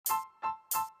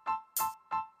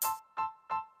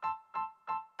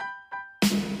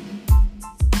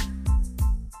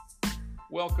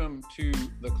Welcome to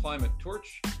the Climate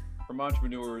Torch from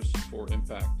Entrepreneurs for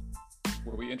Impact,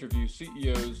 where we interview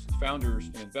CEOs, founders,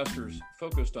 and investors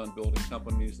focused on building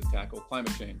companies that tackle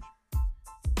climate change.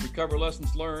 We cover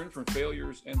lessons learned from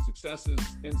failures and successes,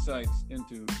 insights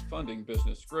into funding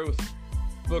business growth,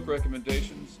 book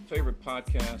recommendations, favorite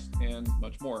podcasts, and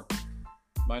much more.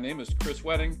 My name is Chris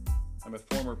Wedding. I'm a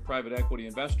former private equity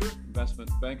investor, investment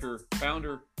banker,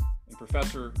 founder, and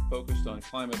professor focused on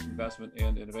climate investment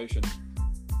and innovation.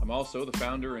 I'm also the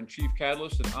founder and chief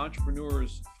catalyst at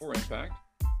Entrepreneurs for Impact,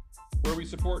 where we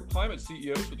support climate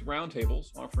CEOs with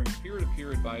roundtables offering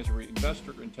peer-to-peer advisory,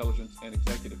 investor intelligence, and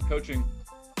executive coaching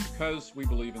because we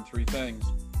believe in three things.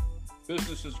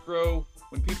 Businesses grow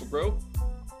when people grow.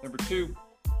 Number two,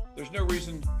 there's no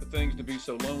reason for things to be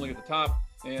so lonely at the top.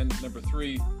 And number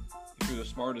three, if you're the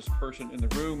smartest person in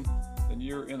the room, then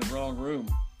you're in the wrong room.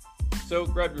 So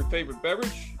grab your favorite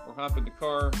beverage or hop in the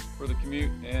car for the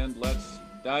commute and let's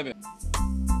dive in.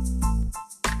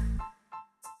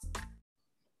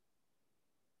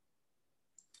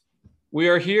 We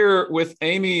are here with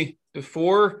Amy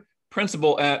DeFore,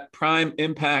 principal at Prime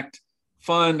Impact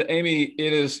Fund. Amy,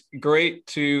 it is great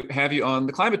to have you on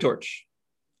the Climate Torch.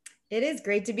 It is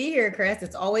great to be here, Chris.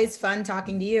 It's always fun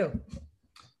talking to you.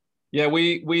 Yeah,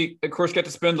 we of course get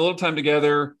to spend a little time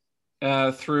together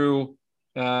through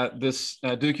this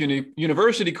Duke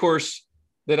University course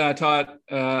that I taught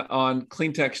on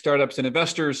clean tech startups and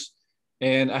investors.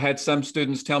 And I had some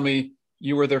students tell me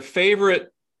you were their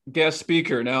favorite guest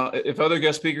speaker. Now, if other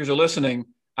guest speakers are listening,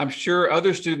 I'm sure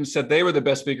other students said they were the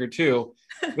best speaker too.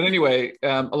 But anyway,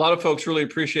 a lot of folks really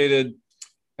appreciated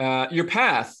your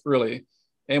path, really.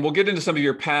 And we'll get into some of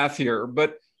your path here,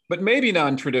 but maybe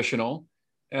non-traditional.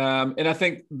 And I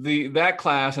think that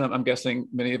class, and I'm guessing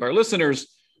many of our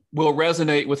listeners will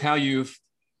resonate with how you've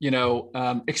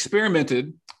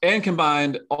experimented and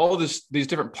combined all these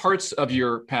different parts of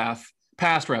your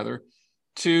past rather,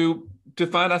 to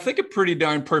find, I think, a pretty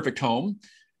darn perfect home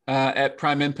at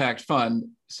Prime Impact Fund.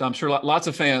 So I'm sure lots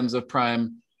of fans of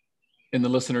Prime in the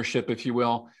listenership, if you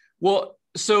will. Well,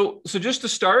 so just to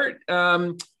start,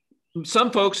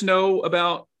 some folks know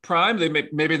about Prime.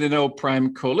 Maybe they know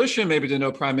Prime Coalition, maybe they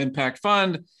know Prime Impact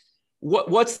Fund.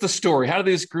 What's the story? How do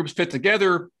these groups fit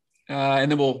together?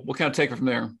 And then we'll kind of take it from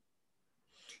there.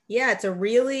 Yeah, it's a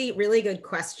really, really good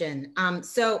question.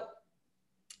 So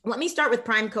let me start with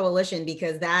Prime Coalition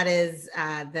because that is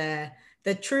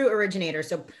the true originator.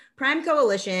 So Prime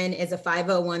Coalition is a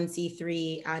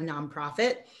 501c3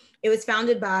 nonprofit. It was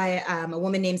founded by a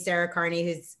woman named Sarah Carney,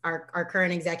 who's our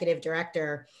current executive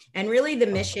director. And really the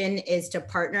mission is to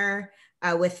partner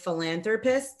with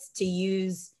philanthropists to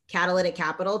use catalytic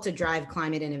capital to drive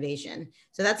climate innovation.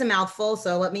 So that's a mouthful.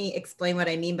 So let me explain what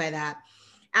I mean by that.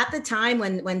 At the time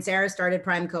when Sarah started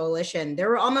Prime Coalition, there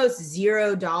were almost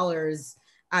 $0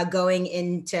 going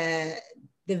into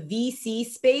the VC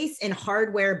space in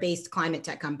hardware-based climate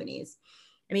tech companies.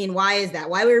 I mean, why is that?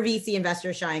 Why were VC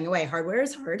investors shying away? Hardware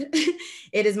is hard.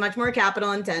 It is much more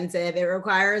capital intensive. It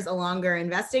requires a longer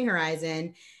investing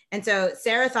horizon. And so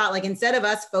Sarah thought, like, instead of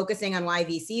us focusing on why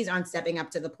VCs aren't stepping up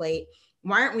to the plate,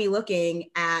 why aren't we looking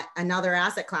at another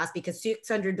asset class? Because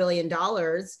 $600 billion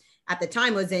at the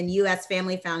time was in US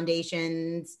family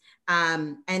foundations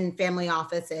and family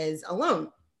offices alone.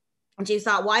 And she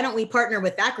thought, why don't we partner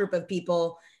with that group of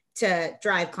people to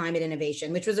drive climate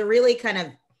innovation, which was a really kind of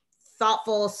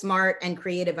thoughtful, smart, and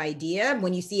creative idea.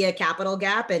 When you see a capital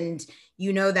gap and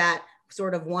you know that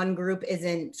sort of one group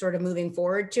isn't sort of moving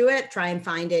forward to it, try and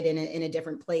find it in a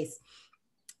different place.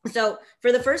 So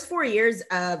for the first 4 years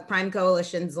of Prime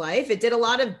Coalition's life, it did a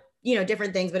lot of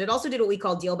different things, but it also did what we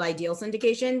call deal by deal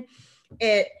syndication.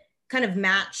 It kind of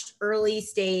matched early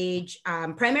stage,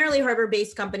 primarily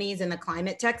hardware-based companies in the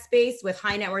climate tech space with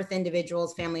high net worth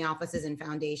individuals, family offices, and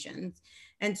foundations.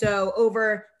 And so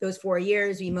over those 4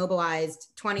 years, we mobilized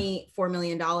 $24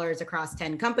 million across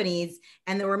 10 companies.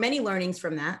 And there were many learnings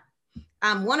from that.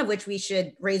 One of which we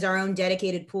should raise our own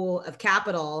dedicated pool of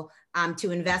capital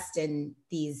to invest in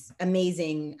these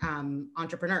amazing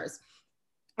entrepreneurs.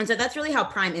 And so that's really how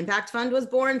Prime Impact Fund was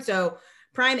born. So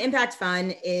Prime Impact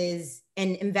Fund is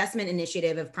an investment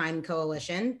initiative of Prime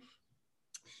Coalition.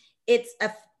 It's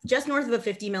just north of a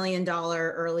 $50 million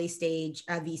early stage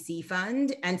VC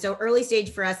fund. And so early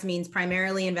stage for us means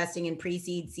primarily investing in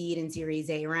pre-seed, seed, and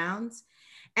Series A rounds.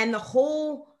 And the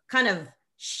whole kind of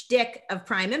shtick of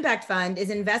Prime Impact Fund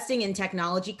is investing in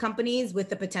technology companies with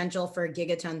the potential for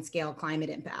gigaton scale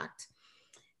climate impact.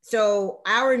 So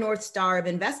our North Star of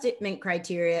investment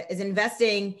criteria is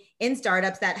investing in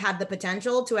startups that have the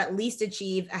potential to at least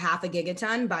achieve a 0.5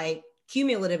 gigaton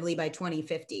cumulatively by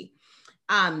 2050.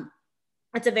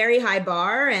 it's a very high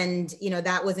bar, and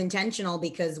that was intentional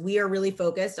because we are really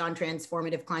focused on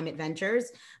transformative climate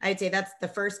ventures. I'd say that's the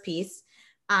first piece.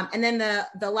 And then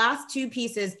the last two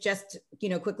pieces, just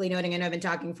quickly noting, I know I've been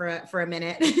talking for a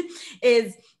minute,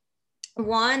 is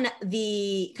one,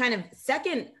 the kind of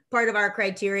second part of our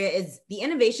criteria is the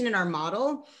innovation in our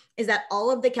model is that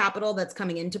all of the capital that's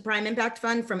coming into Prime Impact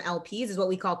Fund from LPs is what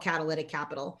we call catalytic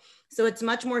capital. So it's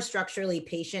much more structurally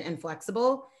patient and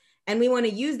flexible. And we want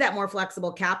to use that more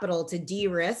flexible capital to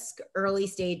de-risk early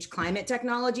stage climate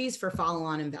technologies for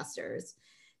follow-on investors.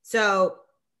 So,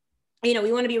 we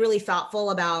want to be really thoughtful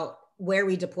about where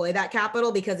we deploy that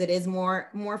capital because it is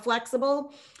more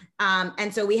flexible.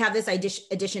 And so we have this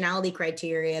additionality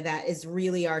criteria that is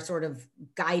really our sort of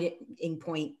guiding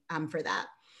point for that.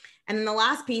 And then the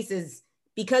last piece is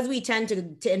because we tend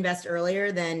to invest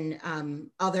earlier than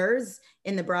others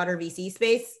in the broader VC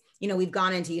space, we've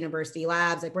gone into university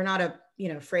labs, like we're not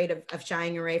afraid of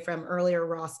shying away from earlier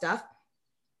raw stuff.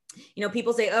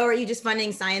 People say, oh, are you just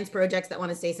funding science projects that want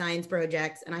to stay science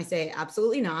projects? And I say,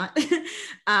 absolutely not.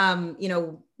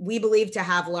 We believe to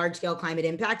have large scale climate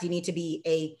impact, you need to be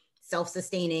a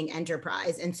self-sustaining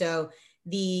enterprise. And so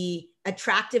the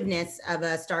attractiveness of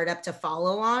a startup to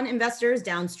follow on investors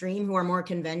downstream who are more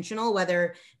conventional,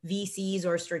 whether VCs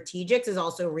or strategics, is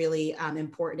also really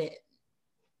important.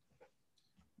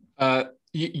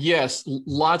 Yes,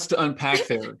 lots to unpack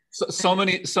there. So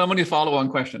many follow-on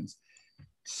questions.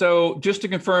 So just to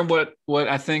confirm what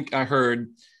I think I heard,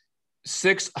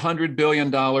 $600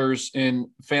 billion in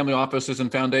family offices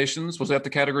and foundations. Was that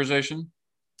the categorization?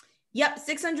 Yep,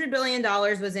 $600 billion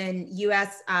was in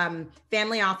U.S.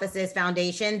 Family offices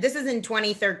foundation. This is in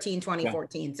 2013,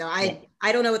 2014. Yeah. So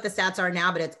I don't know what the stats are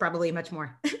now, but it's probably much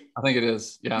more. I think it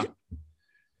is, yeah.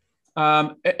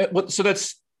 So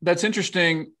that's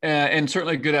interesting and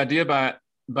certainly a good idea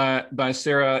by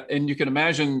Sarah. And you can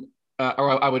imagine,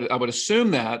 or I would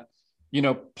assume that,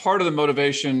 part of the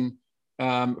motivation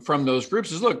from those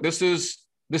groups is, look, this is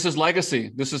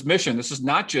legacy, this is mission, this is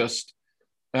not just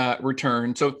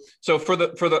return. So for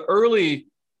the early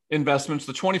investments,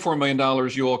 the $24 million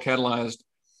you all catalyzed,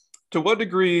 to what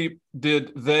degree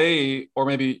did they, or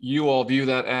maybe you all, view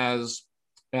that as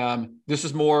this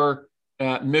is more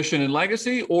mission and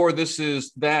legacy, or this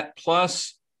is that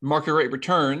plus market rate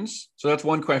returns? So that's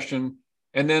one question.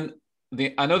 And then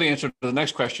I know the answer to the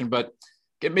next question, but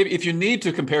maybe if you need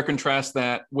to compare contrast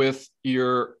that with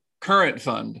your current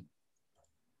fund.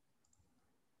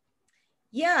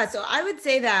 Yeah, so I would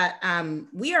say that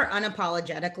we are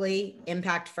unapologetically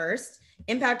impact first.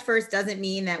 Impact first doesn't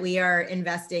mean that we are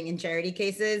investing in charity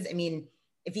cases. I mean,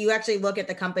 if you actually look at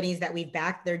the companies that we've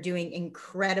backed, they're doing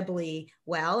incredibly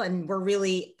well. And we're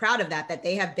really proud of that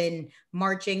they have been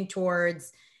marching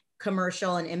towards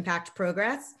commercial and impact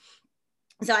progress.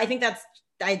 So I think that's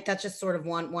just sort of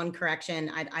one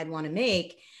correction I'd want to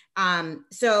make.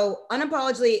 So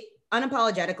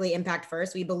unapologetically impact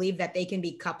first. We believe that they can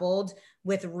be coupled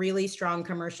with really strong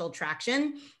commercial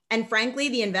traction. And frankly,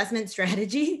 the investment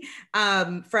strategy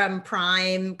from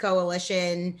Prime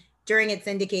Coalition during its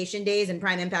syndication days and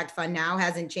Prime Impact Fund now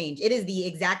hasn't changed. It is the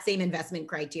exact same investment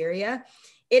criteria.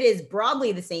 It is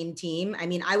broadly the same team. I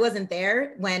mean, I wasn't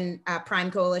there when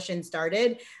Prime Coalition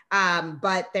started,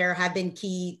 but there have been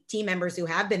key team members who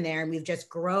have been there, and we've just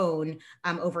grown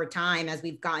over time as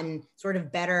we've gotten sort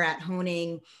of better at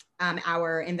honing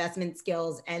our investment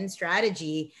skills and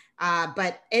strategy.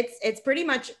 But it's pretty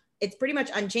much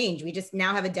unchanged. We just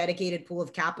now have a dedicated pool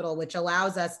of capital, which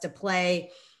allows us to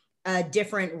play a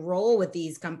different role with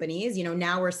these companies.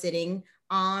 Now we're sitting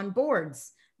on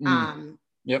boards.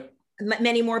 Yep.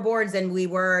 Many more boards than we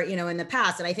were, in the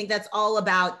past. And I think that's all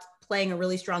about playing a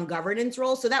really strong governance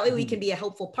role. So that way we can be a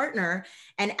helpful partner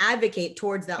and advocate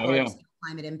towards that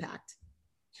climate impact.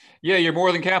 Yeah, you're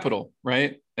more than capital,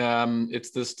 right? It's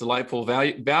this delightful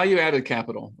value added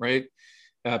capital, right?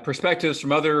 Perspectives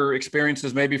from other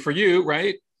experiences, maybe for you,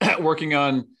 right? Working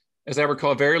on, as I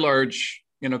recall, very large,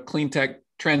 clean tech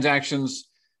transactions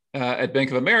at Bank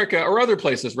of America or other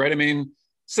places, right? I mean,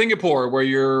 Singapore, where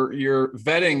you're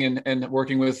vetting and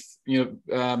working with,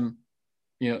 I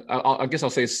guess I'll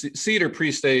say seed or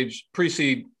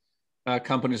pre-seed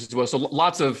companies as well. So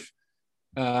lots of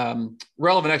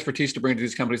relevant expertise to bring to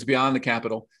these companies beyond the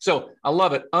capital. So I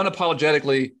love it.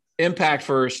 Unapologetically impact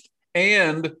first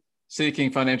and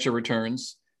seeking financial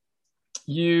returns.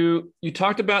 You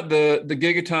talked about the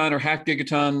gigaton or half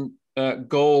gigaton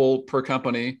goal per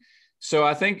company. So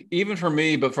I think even for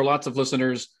me, but for lots of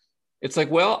listeners, it's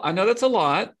like, well, I know that's a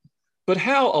lot, but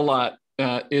how a lot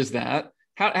is that?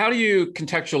 How do you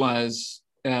contextualize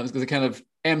the kind of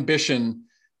ambition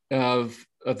of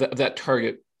that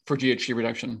target for GHG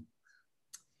reduction?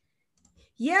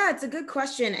 Yeah, it's a good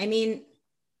question. I mean,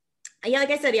 yeah,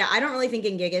 like I said, yeah, I don't really think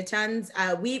in gigatons.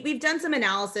 We've done some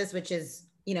analysis, which is,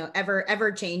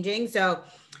 ever changing. So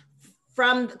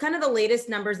from kind of the latest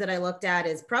numbers that I looked at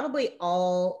is probably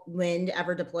all wind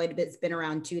ever deployed, it's been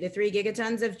around 2 to 3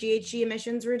 gigatons of GHG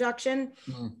emissions reduction.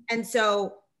 And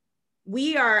so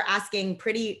we are asking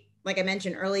pretty, like I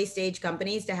mentioned, early stage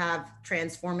companies to have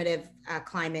transformative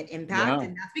climate impact.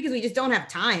 And that's because we just don't have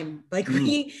time. Like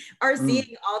we are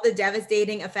seeing all the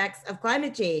devastating effects of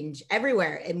climate change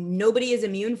everywhere, and nobody is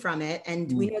immune from it.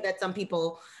 And we know that some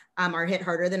people are hit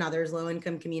harder than others, low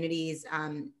income communities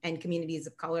and communities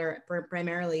of color,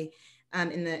 primarily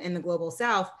in the global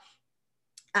South.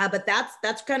 But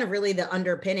that's kind of really the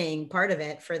underpinning part of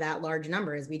it for that large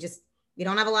number is we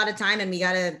don't have a lot of time, and we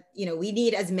gotta, we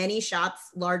need as many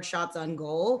large shots on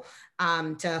goal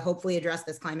to hopefully address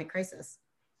this climate crisis.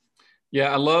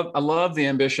 Yeah, I love the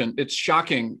ambition. It's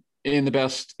shocking in the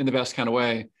best kind of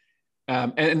way,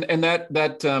 and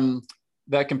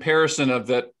that comparison of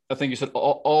that. I think you said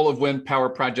all of wind power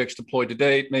projects deployed to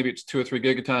date. Maybe it's 2 or 3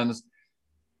 gigatons.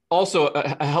 Also,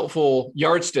 a helpful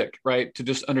yardstick, right, to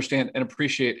just understand and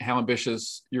appreciate how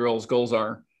ambitious your all's goals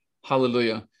are.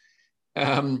 Hallelujah.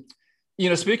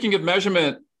 Speaking of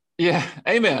measurement, yeah,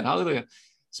 amen, hallelujah.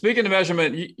 Speaking of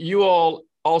measurement, you all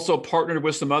also partnered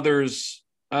with some others,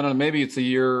 I don't know, maybe it's a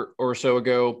year or so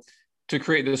ago, to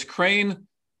create this Crane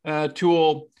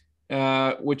tool,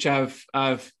 which I've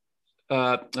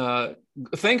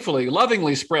thankfully,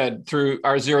 lovingly spread through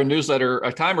our Zero newsletter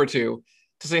a time or two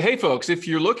to say, hey, folks, if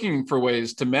you're looking for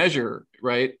ways to measure,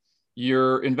 right,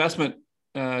 your investment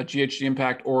GHG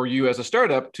impact, or you as a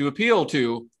startup to appeal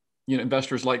to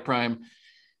investors like Prime.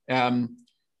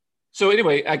 So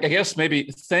anyway, I guess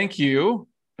maybe thank you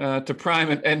to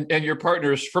Prime and your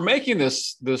partners for making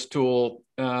this tool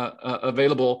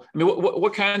available. I mean,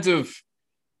 what kinds of,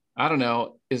 I don't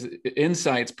know, is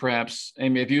insights perhaps,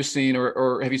 Amy, have you seen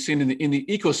or have you seen in the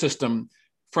ecosystem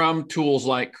from tools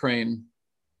like Crane?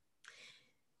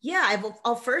 Yeah,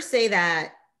 I'll first say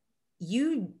that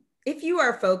if you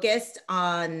are focused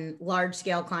on large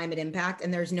scale climate impact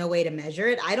and there's no way to measure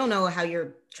it, I don't know how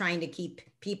you're trying to keep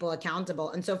people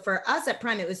accountable. And so for us at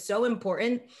Prime, it was so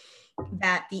important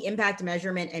that the impact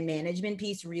measurement and management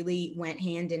piece really went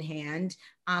hand in hand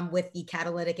with the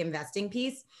catalytic investing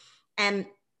piece. And,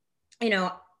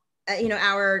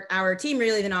 our team,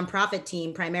 really the nonprofit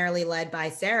team, primarily led by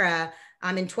Sarah,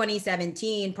 in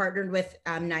 2017 partnered with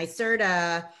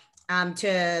NYSERDA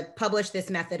to publish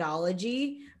this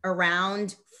methodology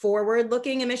around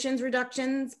forward-looking emissions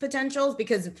reductions potentials,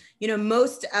 because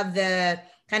most of the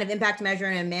kind of impact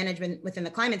measurement and management within the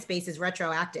climate space is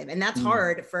retroactive, and that's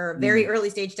hard for very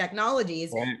early stage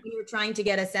technologies. Right. We were trying to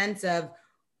get a sense of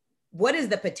what is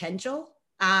the potential,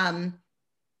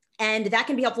 and that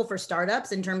can be helpful for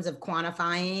startups in terms of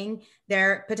quantifying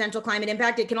their potential climate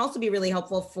impact. It can also be really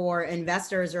helpful for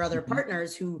investors or other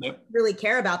partners who really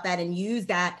care about that and use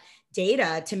that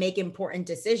data to make important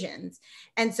decisions.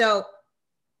 And so,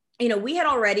 we had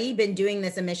already been doing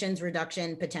this emissions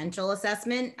reduction potential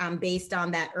assessment based on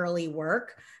that early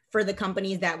work for the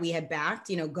companies that we had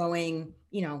backed, going,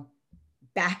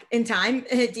 back in time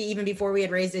to even before we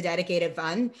had raised a dedicated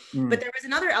fund. But there was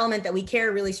another element that we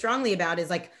care really strongly about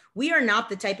is like, we are not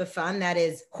the type of fund that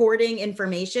is hoarding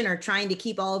information or trying to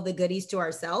keep all of the goodies to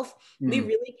ourselves. We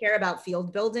really care about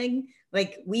field building.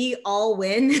 Like, we all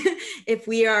win if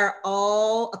we are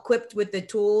all equipped with the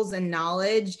tools and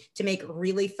knowledge to make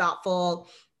really thoughtful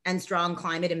and strong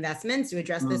climate investments to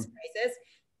address this crisis.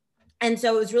 And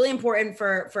so it was really important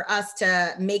for us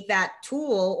to make that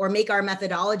tool or make our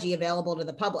methodology available to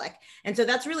the public. And so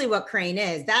that's really what Crane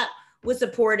is. That was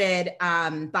supported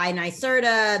by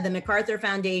NYSERDA, the MacArthur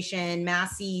Foundation,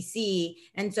 Mass CEC.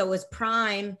 And so it was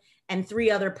Prime and 3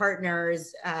 other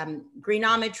partners,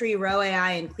 Greenometry, Row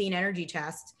AI, and Clean Energy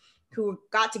Test, who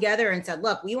got together and said,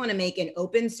 look, we want to make an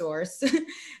open source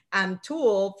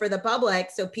tool for the public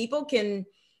so people can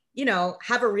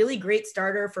have a really great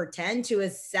starter for 10 to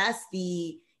assess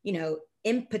the,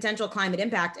 potential climate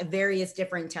impact of various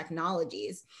different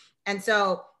technologies. And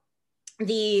so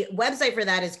the website for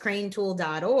that is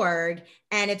cranetool.org.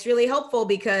 And it's really helpful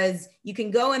because you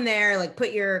can go in there, like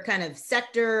put your kind of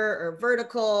sector or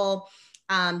vertical,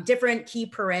 different key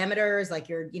parameters, like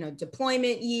your,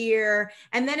 deployment year.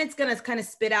 And then it's going to kind of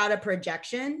spit out a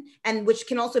projection, and which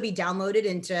can also be downloaded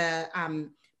into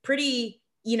pretty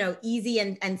easy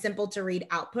and simple to read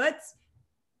outputs.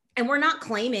 And we're not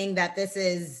claiming that this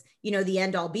is, the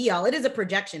end all be all. It is a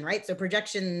projection, right? So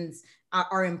projections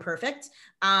are imperfect.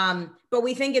 But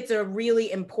we think it's a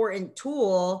really important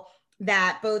tool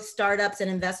that both startups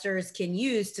and investors can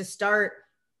use to start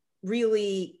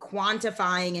really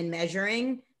quantifying and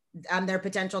measuring their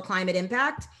potential climate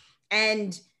impact.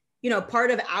 And, part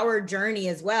of our journey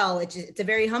as well, it's a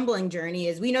very humbling journey,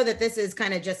 is we know that this is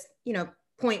kind of just,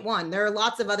 point one. There are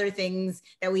lots of other things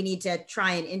that we need to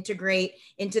try and integrate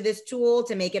into this tool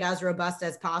to make it as robust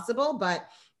as possible. But,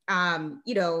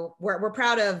 we're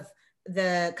proud of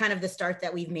the kind of the start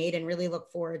that we've made and really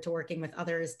look forward to working with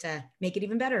others to make it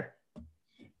even better.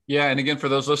 Yeah. And again, for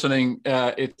those listening,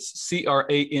 it's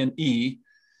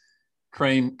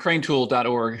CRANE,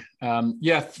 cranetool.org.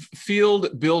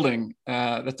 Field building.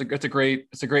 That's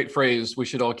a great phrase we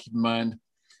should all keep in mind.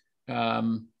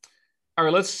 All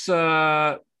right, let's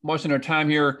watching our time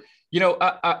here.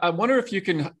 I wonder if you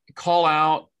can call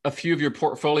out a few of your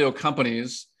portfolio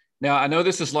companies. Now, I know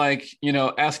this is like,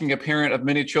 asking a parent of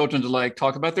many children to like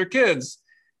talk about their kids,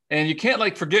 and you can't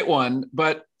like forget one,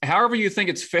 but however you think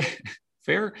it's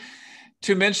fair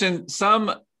to mention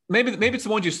some, maybe it's the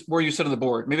one where you sit on the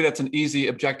board. Maybe that's an easy,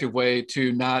 objective way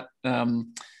to not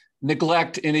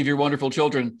neglect any of your wonderful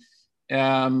children.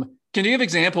 Can you give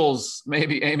examples,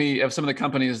 maybe, Amy, of some of the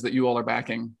companies that you all are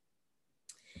backing?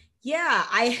 Yeah,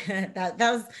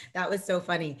 that was so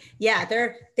funny. Yeah,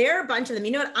 there are a bunch of them.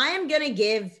 You know what? I am going to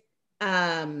give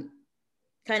kind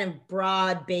of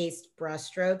broad-based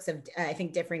brushstrokes of, I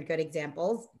think, different good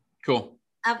examples. Cool.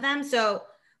 Of them. So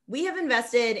we have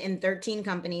invested in 13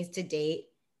 companies to date.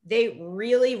 They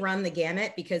really run the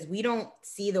gamut because we don't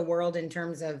see the world in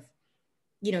terms of,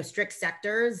 strict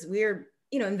sectors. We're,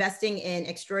 investing in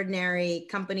extraordinary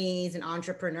companies and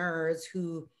entrepreneurs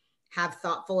who have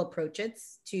thoughtful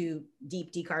approaches to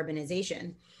deep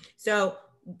decarbonization. So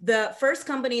the first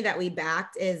company that we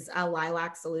backed is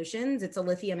Lilac Solutions. It's a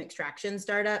lithium extraction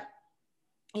startup.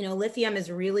 Lithium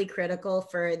is really critical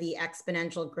for the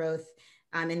exponential growth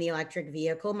in the electric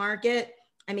vehicle market.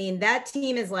 I mean, that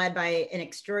team is led by an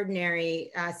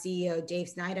extraordinary CEO, Dave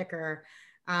Snidecker.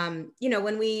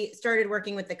 When we started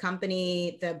working with the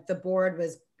company, the board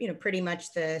was, pretty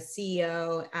much the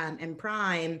CEO and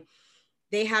Prime.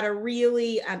 They had a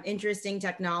really interesting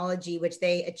technology, which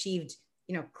they achieved,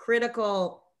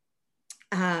 critical,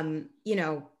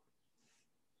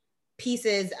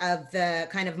 pieces of the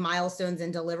kind of milestones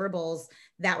and deliverables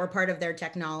that were part of their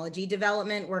technology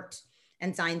development, worked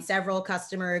and signed several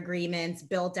customer agreements,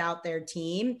 built out their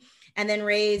team, and then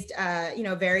raised,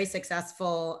 very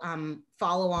successful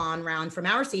follow-on round from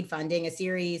our seed funding, a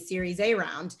Series A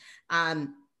round.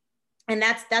 And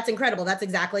that's incredible. That's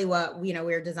exactly what,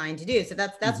 we're designed to do. So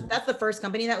that's the first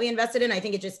company that we invested in. I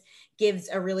think it just gives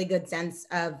a really good sense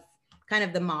of kind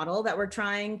of the model that we're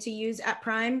trying to use at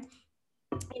Prime.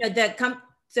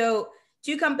 So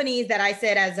two companies that I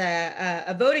sit as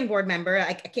a voting board member.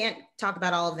 I can't talk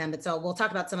about all of them, but so we'll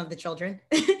talk about some of the children.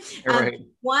 Right.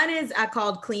 One is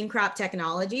called Clean Crop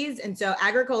Technologies. And so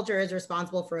agriculture is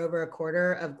responsible for over a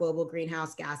quarter of global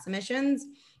greenhouse gas emissions.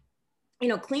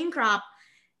 Clean Crop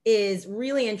is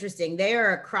really interesting. They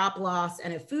are a crop loss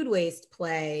and a food waste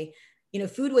play.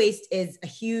 Food waste is a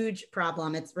huge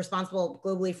problem. It's responsible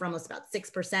globally for almost about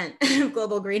 6% of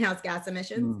global greenhouse gas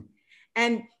emissions.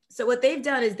 And so what they've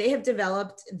done is they have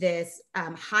developed this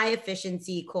high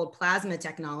efficiency cold plasma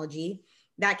technology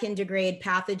that can degrade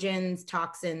pathogens,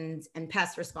 toxins, and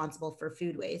pests responsible for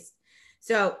food waste.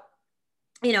 So,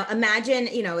 imagine,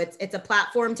 it's a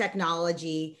platform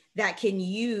technology that can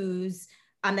use,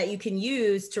 that you can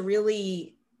use to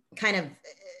really kind of,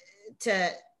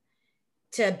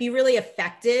 to be really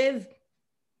effective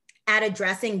at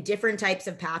addressing different types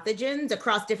of pathogens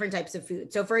across different types of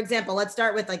food. So for example, let's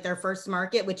start with like their first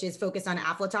market, which is focused on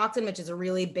aflatoxin, which is a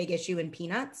really big issue in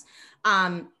peanuts.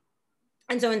 And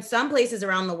so in some places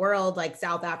around the world, like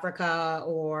South Africa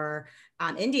or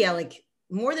India, like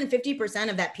more than 50%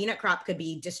 of that peanut crop could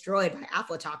be destroyed by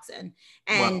aflatoxin.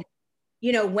 And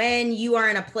wow. When you are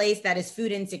in a place that is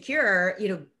food insecure,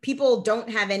 people don't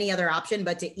have any other option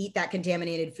but to eat that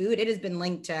contaminated food. It has been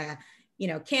linked to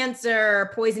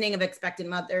cancer, poisoning of expectant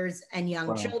mothers and young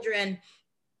wow. children.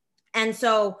 And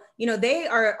so, they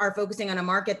are focusing on a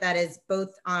market that is both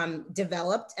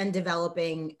developed and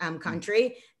developing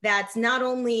country that's not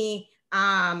only,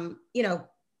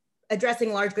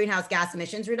 addressing large greenhouse gas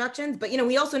emissions reductions, but,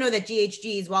 we also know that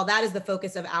GHGs, while that is the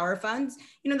focus of our funds,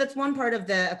 that's one part of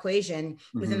the equation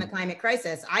within the climate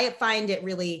crisis. I find it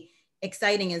really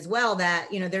exciting as well that,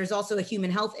 there's also a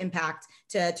human health impact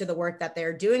to the work that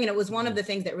they're doing. And it was one of the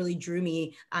things that really drew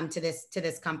me to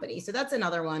this company. So that's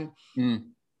another one.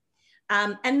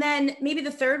 And then maybe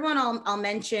the third one I'll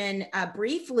mention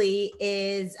briefly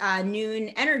is Noon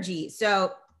Energy.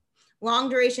 So long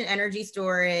duration energy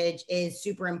storage is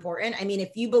super important. I mean,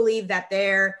 if you believe that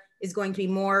there is going to be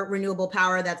more renewable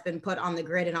power that's been put on the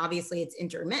grid, and obviously it's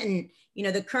intermittent, you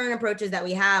know, the current approaches that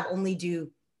we have only do,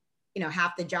 you know,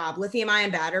 half the job. Lithium ion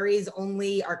batteries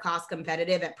only are cost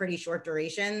competitive at pretty short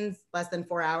durations, less than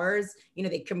 4 hours. You know,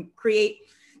 they can create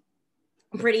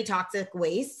pretty toxic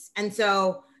waste. And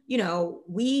so, you know,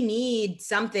 we need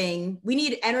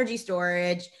energy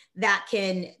storage that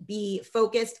can be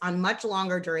focused on much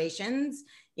longer durations.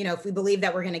 You know, if we believe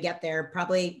that we're going to get there,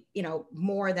 probably, you know,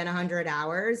 more than 100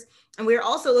 hours. And we're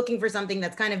also looking for something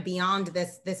that's kind of beyond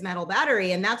this metal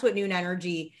battery. And that's what Noon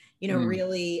Energy, you know,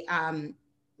 really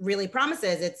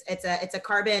promises. It's a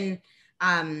carbon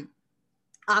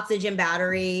oxygen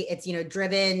battery. It's, you know,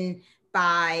 driven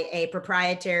by a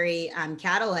proprietary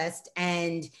catalyst,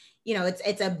 and you know,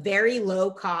 it's a very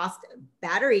low cost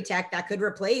battery tech that could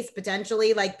replace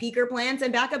potentially like peaker plants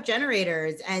and backup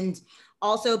generators, and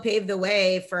also pave the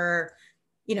way for,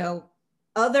 you know,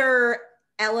 other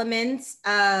elements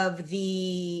of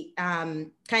the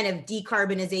kind of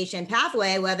decarbonization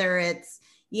pathway, whether it's,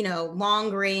 you know,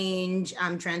 long range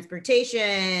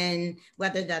transportation,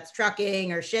 whether that's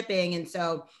trucking or shipping. And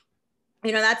so,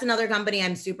 you know, that's another company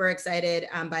I'm super excited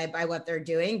by what they're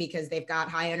doing, because they've got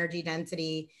high energy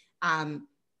density,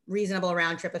 reasonable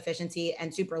round trip efficiency,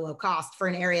 and super low cost for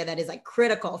an area that is like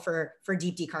critical for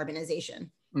deep decarbonization.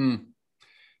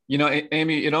 You know,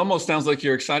 Amy, it almost sounds like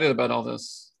you're excited about all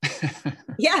this.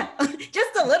 Yeah,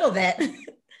 just a little bit.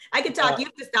 I could talk. You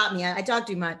have to stop me. I talk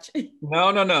too much.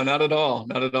 No, not at all.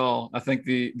 Not at all. I think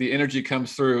the energy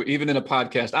comes through, even in a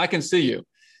podcast. I can see you,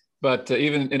 but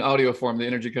even in audio form, the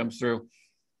energy comes through.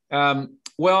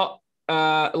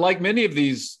 Like many of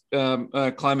these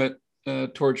Climate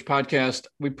Torch podcasts,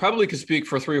 we probably could speak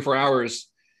for 3 or 4 hours.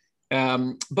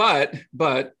 But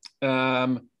in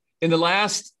the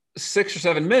last 6 or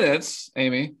 7 minutes,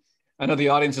 Amy, I know the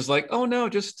audience is like, oh no,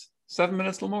 just 7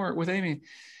 minutes a little more with Amy.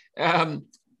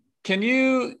 Can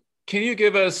you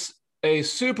give us a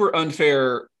super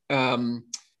unfair and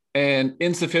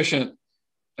insufficient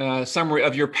summary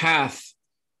of your path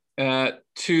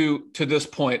to this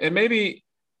point? And maybe,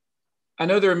 I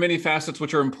know there are many facets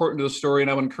which are important to the story, and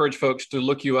I would encourage folks to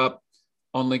look you up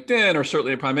on LinkedIn or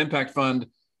certainly a Prime Impact Fund.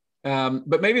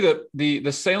 But maybe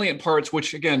the salient parts,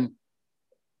 which again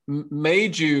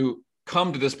made you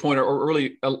come to this point, or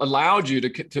really allowed you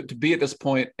to be at this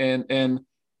point and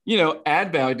you know,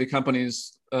 add value to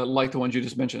companies like the ones you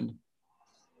just mentioned.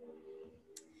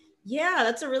 Yeah,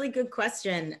 that's a really good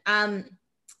question.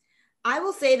 I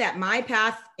will say that my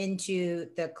path into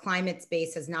the climate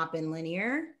space has not been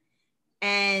linear.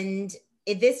 And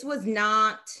this was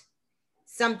not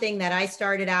something that I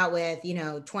started out with, you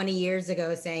know, 20 years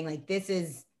ago saying like, this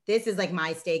is like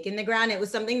my stake in the ground. It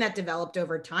was something that developed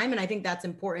over time. And I think that's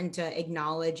important to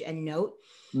acknowledge and note.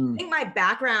 I think my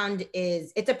background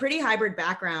it's a pretty hybrid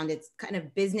background. It's kind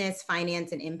of business,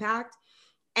 finance, and impact.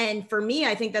 And for me,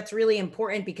 I think that's really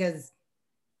important because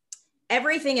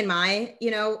everything in my,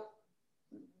 you know,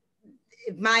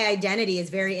 my identity is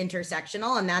very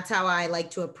intersectional, and that's how I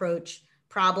like to approach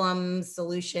problems,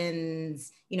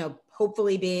 solutions, you know,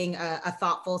 hopefully being a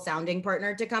thoughtful sounding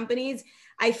partner to companies.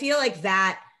 I feel like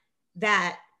that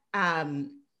kind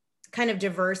of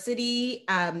diversity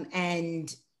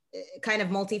and kind of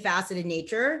multifaceted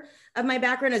nature of my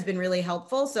background has been really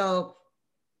helpful. So,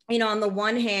 you know, on the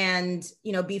one hand,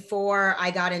 you know, before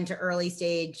I got into early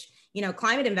stage, you know,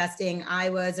 climate investing, I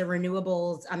was a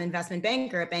renewables investment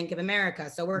banker at Bank of America.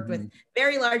 So worked with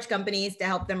very large companies to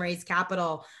help them raise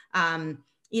capital.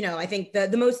 You know, I think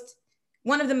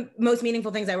one of the most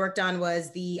meaningful things I worked on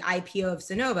was the IPO of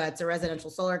Sunnova. It's a residential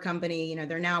solar company. You know,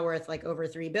 they're now worth like over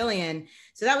 $3 billion.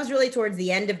 So that was really towards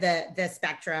the end of the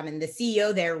spectrum. And the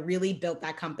CEO there really built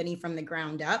that company from the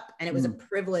ground up. And it was a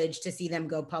privilege to see them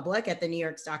go public at the New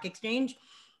York Stock Exchange.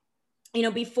 You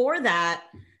know, before that,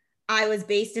 I was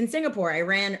based in Singapore. I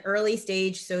ran early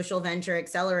stage social venture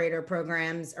accelerator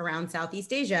programs around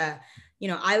Southeast Asia. You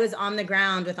know, I was on the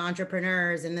ground with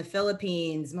entrepreneurs in the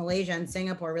Philippines, Malaysia, and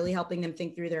Singapore, really helping them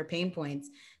think through their pain points.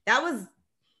 That was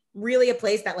really a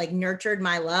place that like nurtured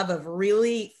my love of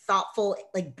really thoughtful,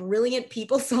 like brilliant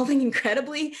people solving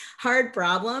incredibly hard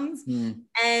problems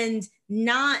and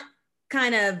not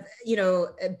kind of, you know,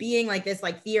 being like this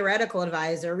like theoretical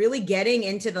advisor, really getting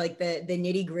into like the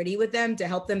nitty gritty with them to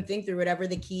help them think through whatever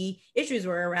the key issues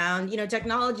were around, you know,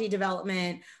 technology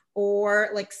development or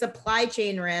like supply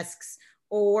chain risks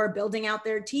or building out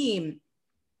their team.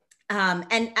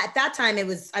 And at that time, I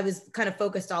was kind of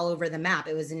focused all over the map.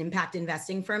 It was an impact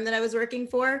investing firm that I was working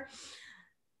for.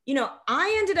 You know,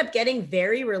 I ended up getting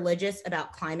very religious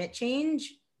about climate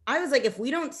change I was like, if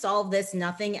we don't solve this,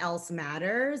 nothing else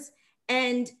matters.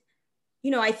 And,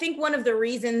 I think one of the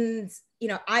reasons,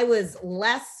 I was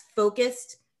less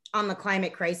focused on the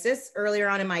climate crisis earlier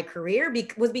on in my career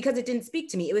was because it didn't speak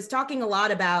to me. It was talking a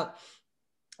lot about,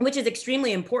 which is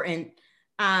extremely important.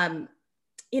 My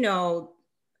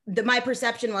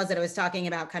perception was that it was talking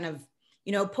about kind of,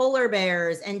 polar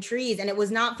bears and trees, and it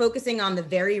was not focusing on the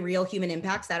very real human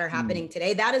impacts that are happening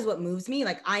today. That is what moves me.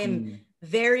 Like, I am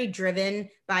very driven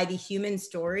by the human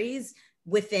stories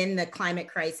within the climate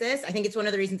crisis. I think it's one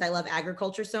of the reasons I love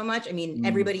agriculture so much. I mean,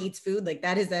 everybody eats food. Like,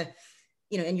 that is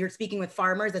and you're speaking with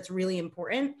farmers, that's really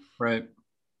important. Right.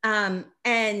 And,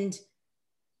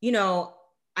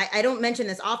 I don't mention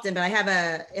this often, but I have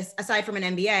aside from an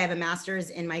MBA, I have a master's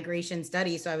in migration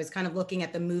studies. So I was kind of looking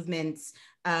at the movements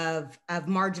of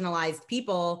marginalized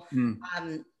people,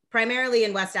 primarily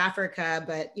in West Africa,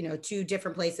 but, two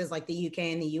different places like the UK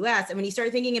and the US. And when you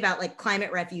start thinking about like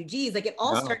climate refugees, like it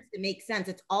all starts to make sense.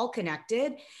 It's all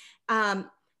connected.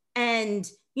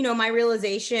 My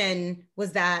realization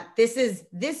was that this is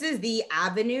the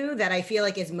avenue that I feel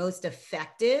like is most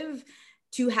effective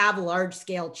to have large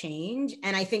scale change.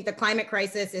 And I think the climate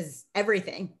crisis is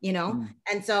everything,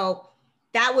 And so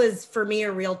that was for me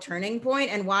a real turning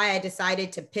point, and why I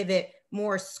decided to pivot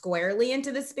more squarely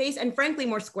into this space, and frankly,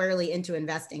 more squarely into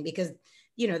investing, because,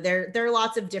 there are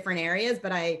lots of different areas,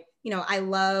 but I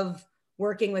love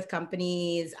working with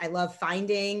companies. I love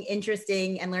finding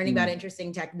interesting and learning about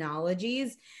interesting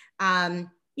technologies. And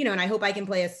I hope I can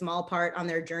play a small part on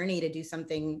their journey to do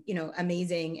something,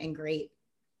 amazing and great.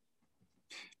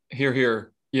 Hear,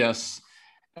 hear. Yes.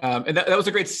 And that was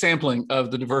a great sampling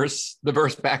of the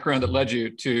diverse background that led you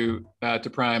to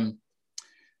Prime.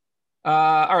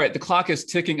 All right, the clock is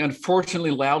ticking,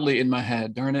 unfortunately, loudly in my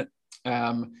head. Darn it.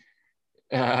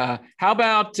 How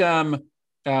about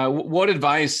what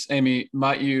advice, Amy,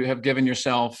 might you have given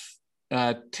yourself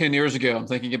 10 years ago? I'm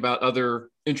thinking about other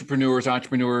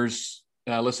entrepreneurs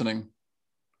listening.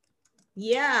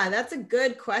 Yeah, that's a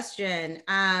good question.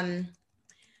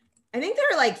 I think there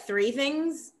are like 3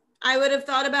 things I would have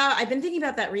thought about. I've been thinking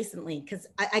about that recently because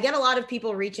I get a lot of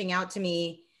people reaching out to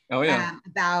me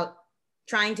about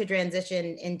trying to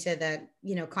transition into the,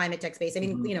 climate tech space. I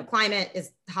mean, climate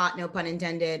is hot, no pun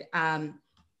intended. And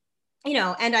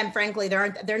I'm frankly,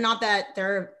 there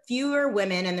are fewer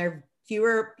women, and there are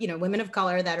fewer, women of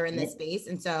color that are in this space.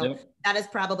 And so that is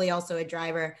probably also a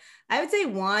driver. I would say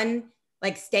 1,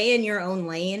 like, stay in your own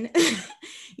lane.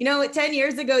 10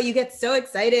 years ago, you get so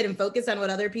excited and focused on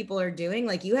what other people are doing.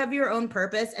 Like, you have your own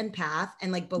purpose and path,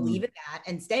 and like believe in that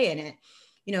and stay in it.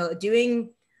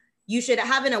 You should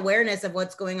have an awareness of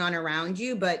what's going on around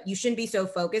you, but you shouldn't be so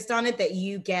focused on it that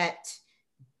you get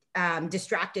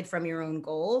distracted from your own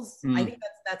goals. I think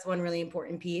that's one really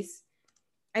important piece.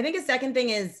 I think a second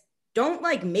thing is, don't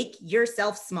like make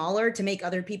yourself smaller to make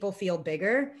other people feel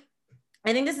bigger.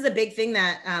 I think this is a big thing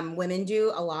that women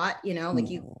do a lot, like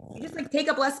you just like take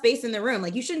up less space in the room.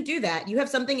 Like, you shouldn't do that. You have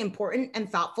something important and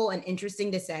thoughtful and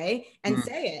interesting to say, and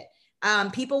say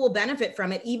it. People will benefit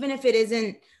from it, even if it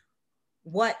isn't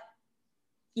what,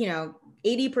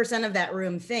 80% of that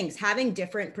room thinks. Having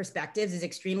different perspectives is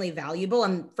extremely valuable.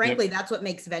 And frankly, that's what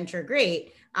makes venture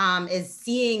great, is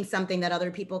seeing something that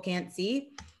other people can't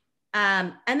see.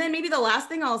 And then maybe the last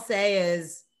thing I'll say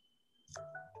is,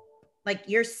 like,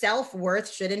 your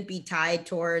self-worth shouldn't be tied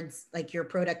towards like your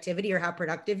productivity or how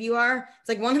productive you are. It's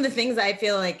like one of the things I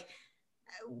feel like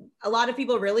a lot of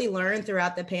people really learned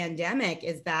throughout the pandemic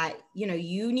is that,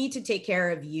 you need to take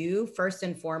care of you first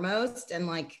and foremost. And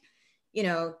like,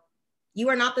 you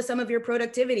are not the sum of your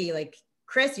productivity. Like,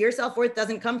 Chris, your self-worth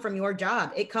doesn't come from your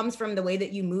job. It comes from the way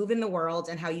that you move in the world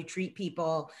and how you treat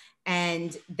people,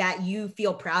 and that you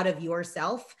feel proud of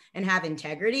yourself and have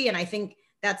integrity. And I think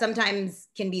that sometimes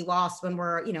can be lost when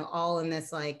we're, all in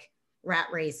this like rat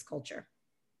race culture.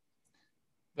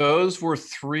 Those were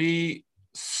 3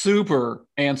 super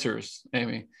answers,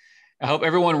 Amy. I hope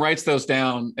everyone writes those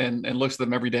down and looks at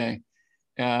them every day.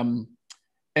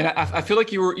 And I feel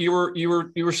like you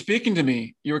were speaking to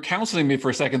me. You were counseling me for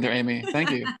a second there, Amy.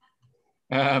 Thank you.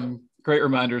 Great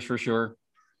reminders for sure.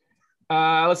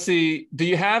 Let's see. Do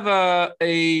you have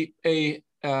a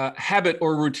habit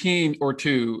or routine or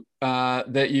 2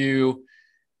 that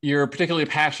you're particularly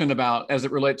passionate about as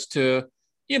it relates to,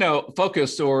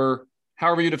 focus or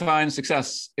however you define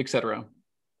success, et cetera?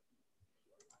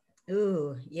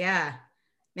 Ooh, yeah.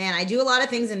 Man, I do a lot of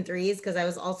things in 3s because I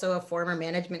was also a former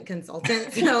management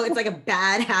consultant. So it's like a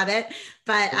bad habit,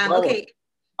 but okay.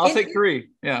 I'll take 3.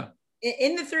 Yeah.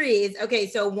 In the 3s. Okay.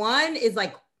 So 1 is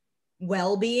like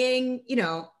well-being.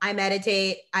 I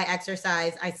meditate, I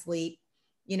exercise, I sleep.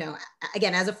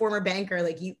 again, as a former banker,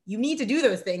 like you need to do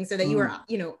those things so that you are,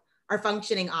 are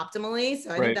functioning optimally.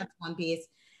 So I think that's one piece.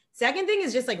 Second thing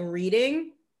is just like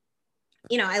reading.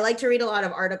 I like to read a lot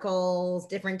of articles,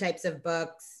 different types of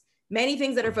books, many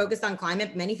things that are focused on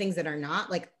climate, many things that are not.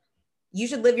 Like, you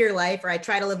should live your life, or I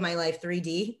try to live my life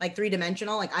 3D, like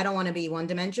 3-dimensional. Like, I don't want to be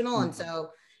 1-dimensional. And so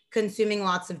consuming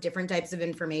lots of different types of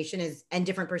information and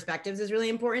different perspectives is really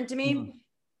important to me.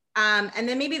 And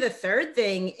then maybe the third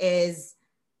thing is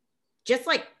just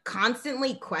like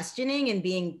constantly questioning and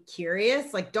being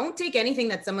curious. Like, don't take anything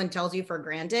that someone tells you for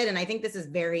granted. And I think this is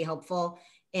very helpful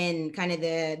in kind of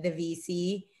the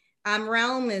VC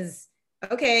realm is,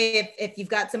 okay, if you've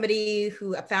got somebody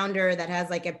a founder that has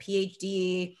like a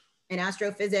PhD in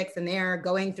astrophysics and they're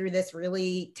going through this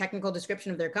really technical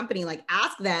description of their company, like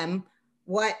ask them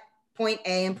what point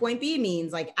A and point B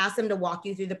means, like ask them to walk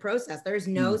you through the process. There's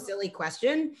no silly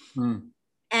question.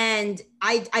 And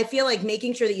I feel like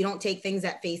making sure that you don't take things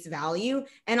at face value,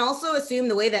 and also assume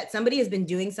the way that somebody has been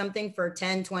doing something for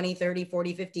 10, 20, 30,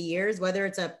 40, 50 years, whether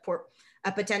it's a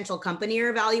potential company you're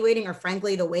evaluating, or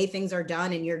frankly, the way things are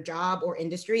done in your job or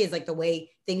industry is like the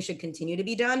way things should continue to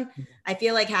be done. I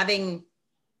feel like having,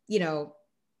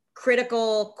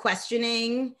 critical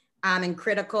questioning and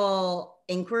critical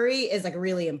inquiry is like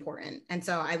really important. And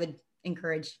so I would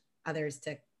encourage others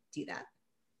to do that.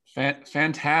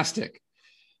 Fantastic.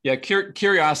 Yeah,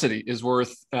 curiosity is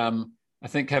worth, I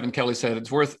think Kevin Kelly said,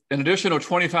 it's worth an additional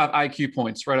 25 IQ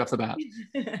points right off the bat.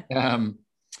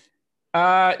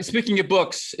 Speaking of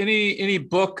books, any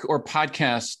book or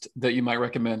podcast that you might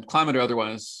recommend, climate or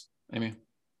otherwise, Amy?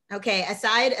 Okay,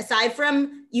 aside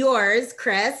from yours,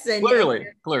 Chris, and clearly,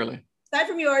 aside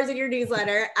from yours and your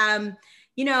newsletter, I'm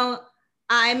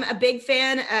a big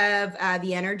fan of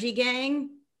the Energy Gang.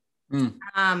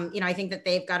 I think that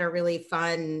they've got a really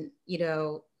fun,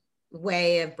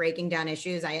 way of breaking down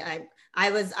issues. I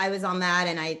was on that,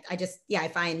 and I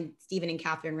find Stephen and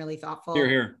Catherine really thoughtful.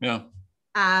 Here, yeah.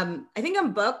 I think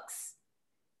on books,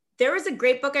 there was a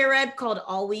great book I read called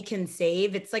All We Can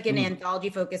Save. It's like an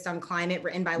anthology focused on climate,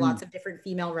 written by lots of different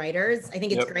female writers. I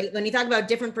think it's great when you talk about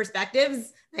different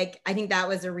perspectives. Like, I think that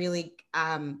was a really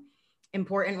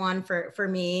important one for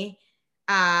me.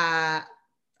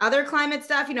 Other climate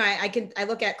stuff, I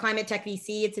look at Climate Tech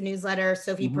VC. It's a newsletter.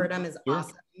 Sophie Purdom is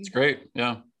awesome. It's great.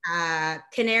 Yeah.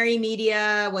 Canary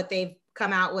Media, what they've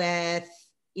come out with,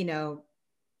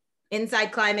 Inside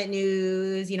Climate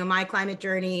News, My Climate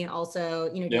Journey, also,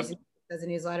 Jason does a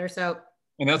newsletter. So,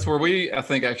 and that's where we, I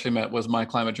think, actually met, was My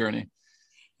Climate Journey.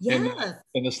 Yes.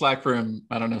 In the Slack room,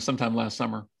 I don't know, sometime last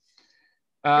summer.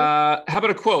 How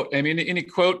about a quote? I mean, any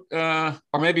quote, or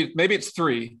maybe it's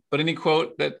three, but any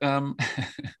quote that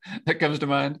that comes to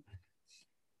mind?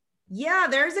 Yeah,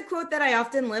 there's a quote that I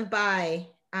often live by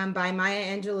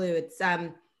Maya Angelou. It's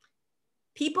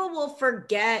people will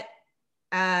forget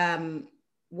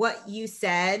what you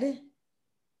said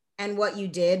and what you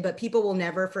did, but people will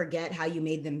never forget how you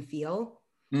made them feel.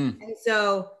 And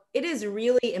so it is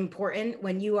really important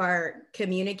when you are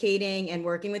communicating and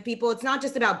working with people. It's not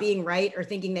just about being right or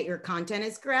thinking that your content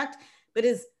is correct, but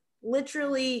is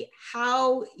literally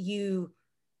how you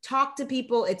talk to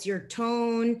people. It's your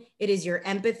tone, it is your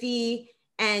empathy,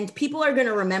 and people are going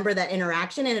to remember that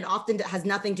interaction. And it often has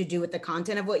nothing to do with the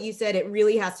content of what you said. It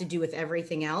really has to do with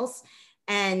everything else.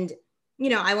 And,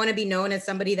 I want to be known as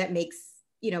somebody that makes,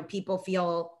 people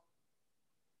feel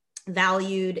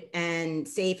valued and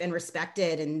safe and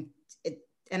respected.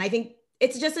 And I think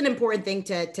it's just an important thing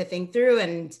to think through.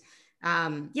 And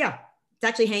it's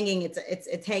actually hanging,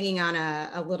 it's hanging on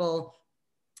a little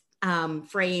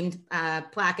framed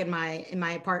plaque in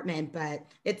my apartment, but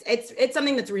it's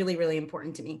something that's really, really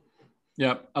important to me.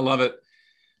 Yeah, I love it.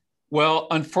 Well,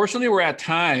 unfortunately, we're at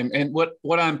time. And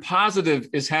what I'm positive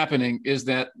is happening is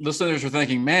that listeners are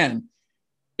thinking, man,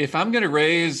 if I'm going to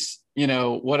raise,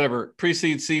 whatever,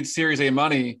 pre-seed, seed, Series A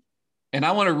money, and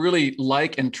I want to really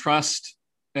like and trust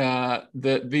the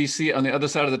VC on the other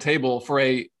side of the table for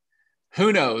a,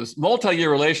 who knows,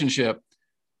 multi-year relationship,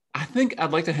 I think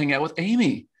I'd like to hang out with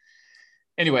Amy.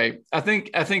 Anyway, I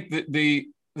think the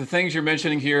things you're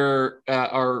mentioning here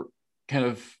are kind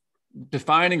of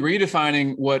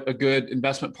redefining what a good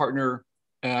investment partner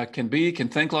can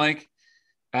think like.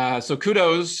 So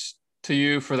kudos to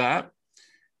you for that.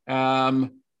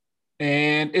 And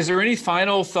is there any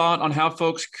final thought on how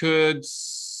folks could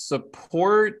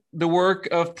support the work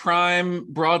of Prime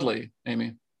broadly,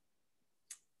 Amy?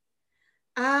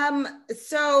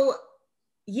 So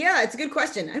yeah, it's a good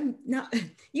question.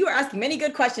 You are asking many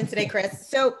good questions today, Chris.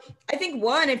 So I think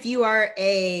one, if you are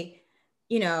a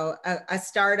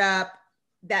startup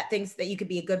that thinks that you could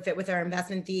be a good fit with our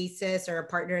investment thesis or a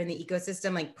partner in the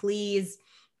ecosystem, like please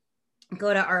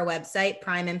go to our website,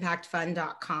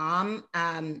 primeimpactfund.com,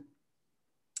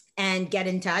 and get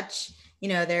in touch.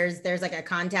 There's like a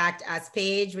contact us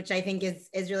page, which I think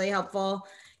is really helpful.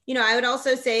 I would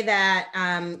also say that,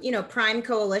 Prime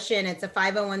Coalition, it's a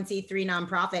 501c3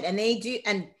 nonprofit,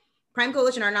 and Prime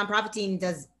Coalition, our nonprofit team,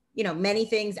 does, many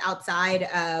things outside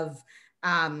of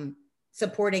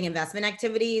supporting investment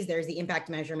activities. There's the impact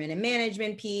measurement and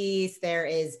management piece. There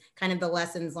is kind of the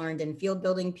lessons learned and field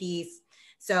building piece.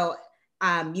 So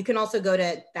you can also go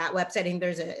to that website. I think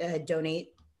there's a donate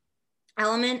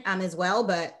element as well,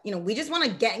 but we just want to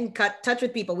get in touch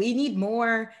with people. We need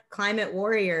more climate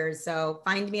warriors. So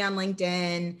find me on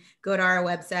LinkedIn, go to our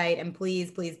website, and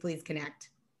please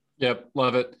connect. Yep,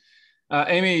 love it.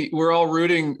 Amy, we're all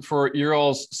rooting for your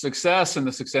all's success and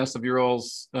the success of your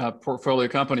all's portfolio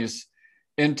companies.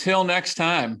 Until next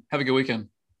time, have a good weekend.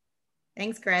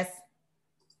 Thanks, Chris.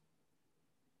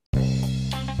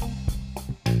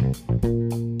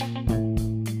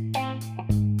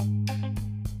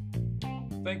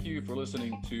 Thank you for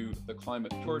listening to The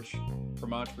Climate Torch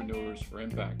from Entrepreneurs for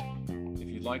Impact. If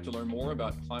you'd like to learn more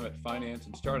about climate finance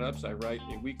and startups, I write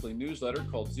a weekly newsletter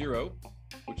called Zero,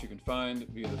 which you can find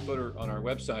via the footer on our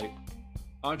website,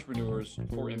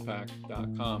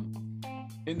 entrepreneursforimpact.com.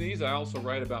 In these, I also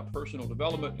write about personal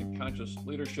development and conscious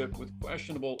leadership with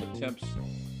questionable attempts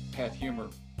at humor.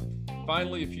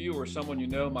 Finally, if you or someone you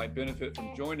know might benefit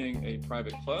from joining a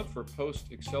private club for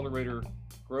post-accelerator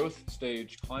growth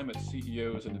stage climate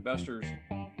CEOs and investors,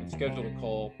 then schedule a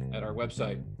call at our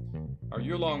website. Our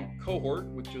year-long cohort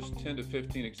with just 10 to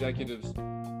 15 executives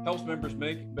helps members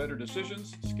make better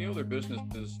decisions, scale their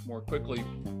businesses more quickly,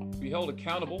 be held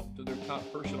accountable to their top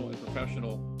personal and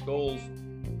professional goals,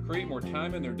 create more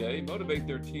time in their day, motivate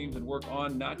their teams, and work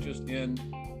on, not just in,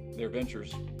 their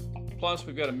ventures. Plus,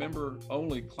 we've got a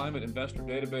member-only climate investor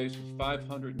database with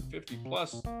 550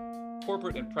 plus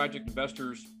corporate and project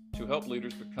investors to help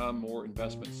leaders become more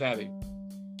investment savvy.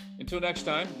 Until next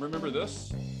time, remember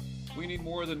this: we need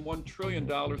more than $1 trillion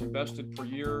invested per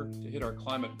year to hit our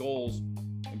climate goals,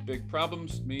 and big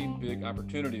problems mean big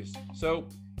opportunities. So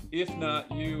if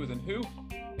not you, then who?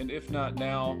 And if not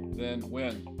now, then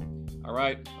when? All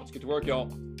right, let's get to work, y'all.